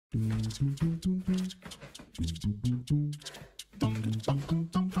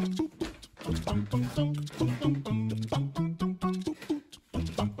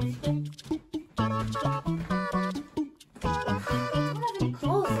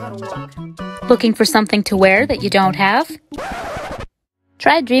Looking for something to wear that you don't have?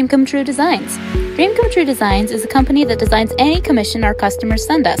 Try Dream Come True Designs. Dream Come True Designs is a company that designs any commission our customers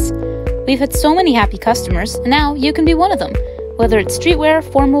send us. We've had so many happy customers, and now you can be one of them. Whether it's streetwear,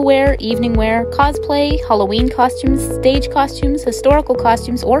 formal wear, evening wear, cosplay, Halloween costumes, stage costumes, historical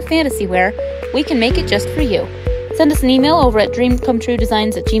costumes, or fantasy wear, we can make it just for you. Send us an email over at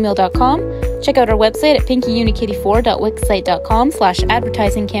dreamcometruedesigns@gmail.com. Check out our website at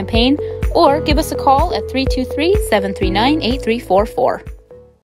pinkyunikitty4.wixsite.com/advertising campaign, or give us a call at 323-739-8344.